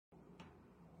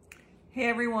Hey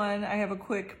everyone, I have a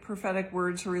quick prophetic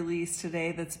word to release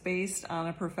today that's based on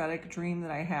a prophetic dream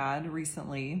that I had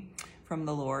recently from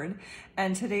the Lord.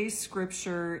 And today's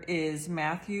scripture is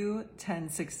Matthew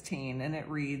 10:16, and it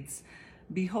reads,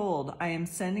 "Behold, I am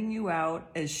sending you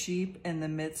out as sheep in the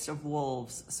midst of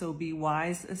wolves, so be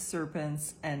wise as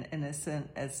serpents and innocent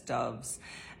as doves."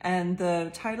 And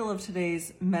the title of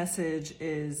today's message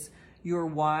is, "You're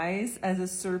wise as a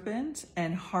serpent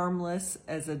and harmless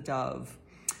as a dove."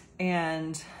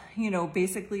 And,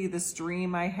 basically this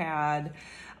dream I had,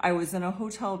 I was in a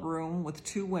hotel room with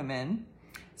two women.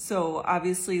 So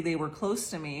obviously they were close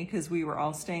to me because we were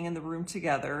all staying in the room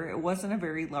together. It wasn't a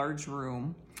very large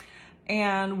room.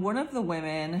 And one of the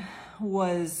women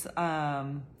was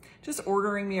just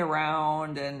ordering me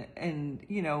around and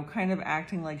kind of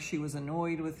acting like she was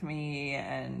annoyed with me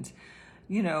and,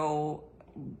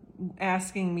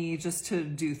 asking me just to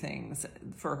do things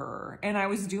for her. And I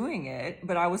was doing it,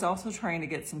 but I was also trying to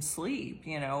get some sleep,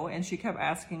 and she kept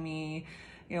asking me,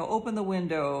 open the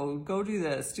window, go do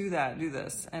this, do that, do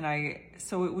this.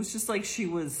 So it was just like she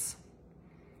was,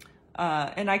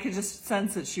 and I could just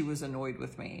sense that she was annoyed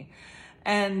with me.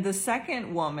 And the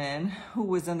second woman who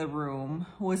was in the room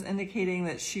was indicating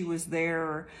that she was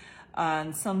there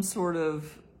on some sort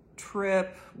of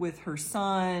trip with her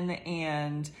son,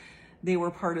 and they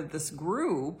were part of this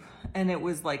group, and it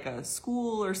was like a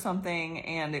school or something,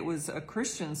 and it was a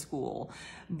Christian school.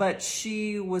 But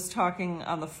she was talking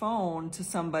on the phone to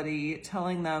somebody,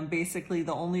 telling them basically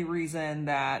the only reason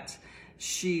that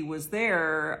she was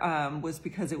there was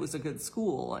because it was a good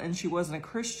school, and she wasn't a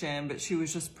Christian, but she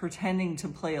was just pretending to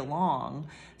play along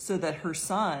so that her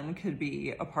son could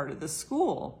be a part of the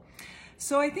school.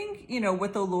 So I think,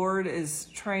 what the Lord is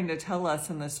trying to tell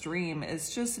us in this dream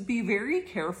is just be very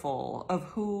careful of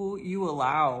who you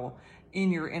allow in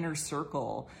your inner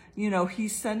circle.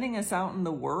 He's sending us out in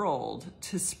the world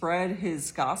to spread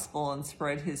his gospel and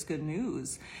spread his good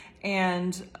news.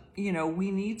 And,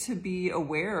 we need to be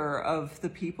aware of the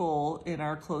people in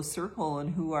our close circle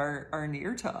and who are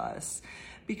near to us.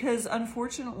 Because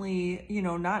unfortunately,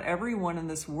 not everyone in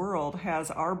this world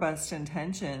has our best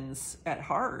intentions at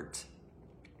heart.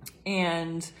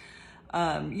 And,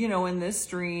 in this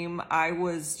dream, I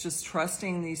was just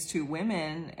trusting these two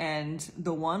women, and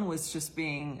the one was just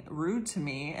being rude to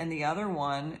me, and the other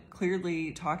one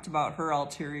clearly talked about her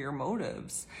ulterior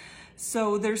motives.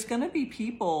 So there's going to be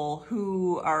people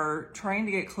who are trying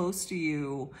to get close to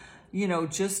you,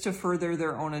 just to further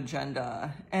their own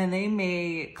agenda. And they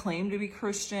may claim to be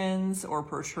Christians or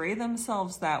portray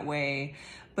themselves that way,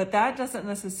 but that doesn't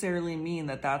necessarily mean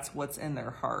that that's what's in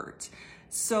their heart.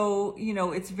 So,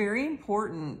 it's very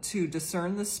important to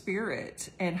discern the spirit.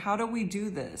 And how do we do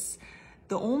this?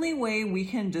 The only way we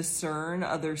can discern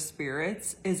other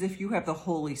spirits is if you have the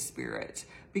Holy Spirit,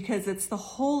 because it's the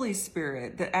Holy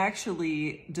Spirit that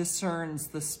actually discerns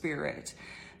the spirit.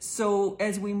 So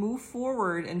as we move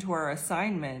forward into our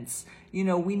assignments,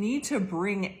 we need to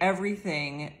bring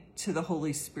everything to the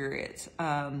Holy Spirit.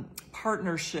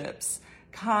 Partnerships,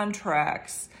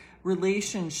 contracts,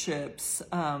 relationships,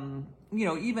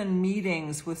 even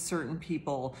meetings with certain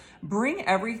people. Bring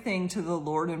everything to the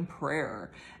Lord in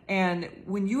prayer. And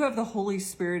when you have the Holy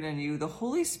Spirit in you, the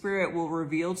Holy Spirit will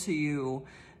reveal to you,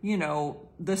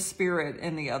 the spirit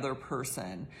in the other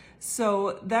person.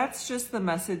 So that's just the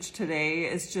message today,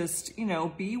 is just,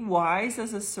 be wise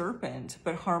as a serpent,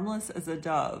 but harmless as a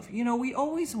dove. We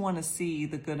always want to see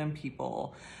the good in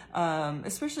people,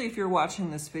 especially if you're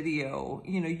watching this video,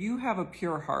 you have a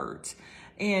pure heart.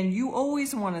 And you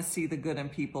always want to see the good in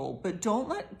people, but don't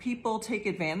let people take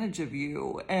advantage of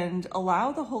you, and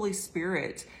allow the Holy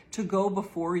Spirit to go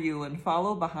before you and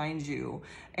follow behind you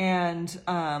and,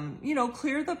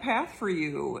 clear the path for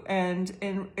you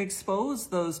and expose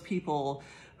those people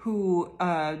who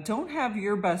don't have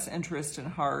your best interest in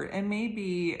heart and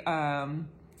maybe,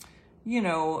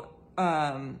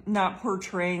 not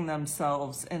portraying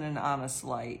themselves in an honest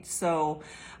light. So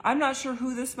I'm not sure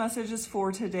who this message is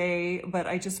for today, but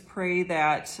I just pray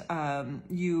that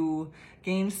you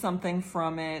gained something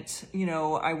from it.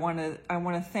 I want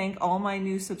to thank all my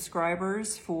new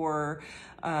subscribers for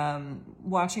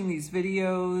watching these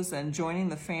videos and joining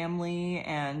the family,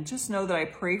 and just know that I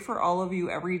pray for all of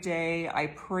you every day. I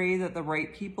pray that the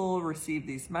right people receive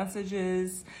these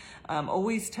messages.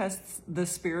 Always test the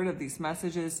spirit of these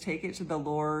messages. Take it to the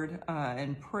Lord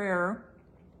in prayer.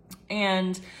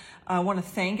 And I want to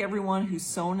thank everyone who's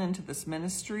sown into this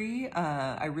ministry.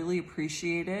 I really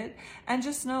appreciate it. And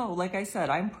just know, like I said,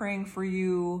 I'm praying for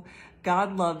you.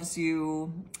 God loves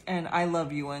you, and I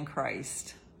love you in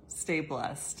Christ. Stay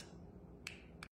blessed.